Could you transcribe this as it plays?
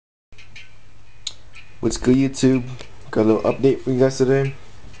What's good, YouTube? Got a little update for you guys today.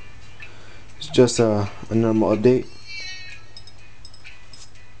 It's just a normal update.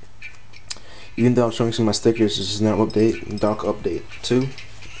 Even though I'm showing some of my stickers, it's just a normal update. Dock update 2,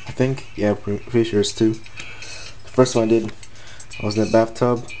 I think. Yeah, pretty sure it's 2. The first one I did, I was in the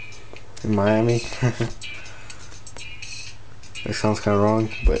bathtub in Miami. That sounds kind of wrong,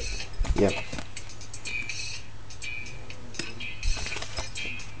 but yeah.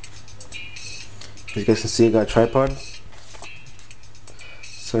 As you guys can see, I got a tripod.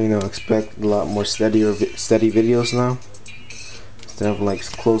 So, expect a lot more steady videos now. Instead of like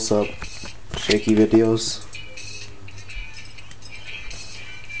close-up, shaky videos.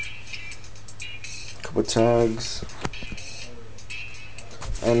 Couple tags.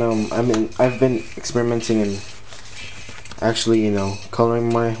 And I've been experimenting and actually,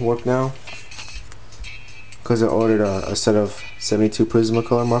 coloring my work now. Because I ordered a set of 72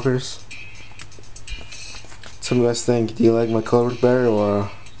 Prismacolor markers. What do you guys think? Do you like my color better or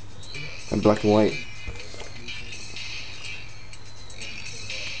my black and white?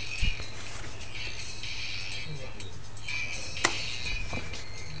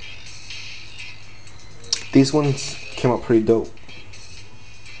 These ones came out pretty dope.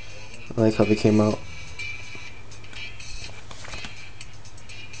 I like how they came out.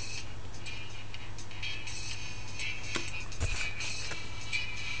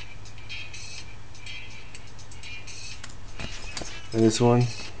 And this one,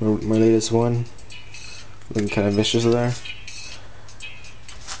 my latest one, looking kind of vicious there.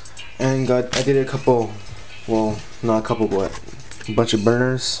 And I did a couple, well, not a couple, but a bunch of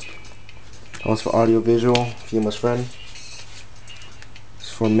burners. That was for audio visual, Fuma's friend.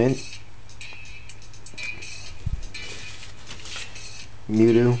 It's for Mint,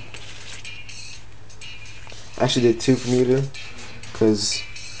 Mewtwo. I actually did 2 for Mewtwo, because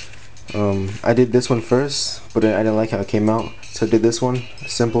I did this one first, but I didn't like how it came out, so I did this one,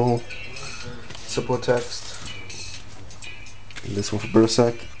 simple text. And this one for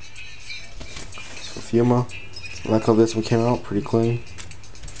Berserk. This for Fuma. I like how this one came out, pretty clean.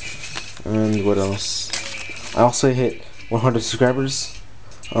 And what else? I also hit 100 subscribers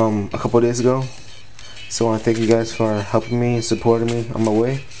a couple days ago, so I want to thank you guys for helping me and supporting me on my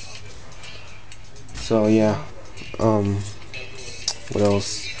way. So yeah, what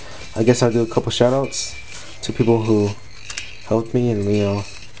else? I guess I'll do a couple shoutouts to people who helped me and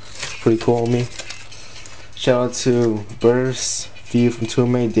pretty cool with me. Shout out to Burst, Few from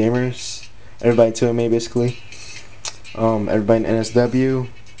 2MA, Damers, everybody in 2MA basically. Everybody in NSW,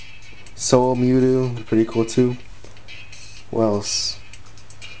 Soul, Mewtwo, pretty cool too. What else?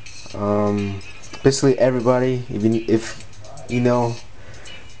 Basically everybody, even if you know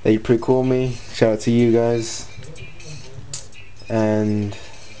that you're pretty cool with me, shout out to you guys. And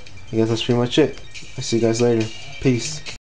I guess that's pretty much it. I'll see you guys later. Peace.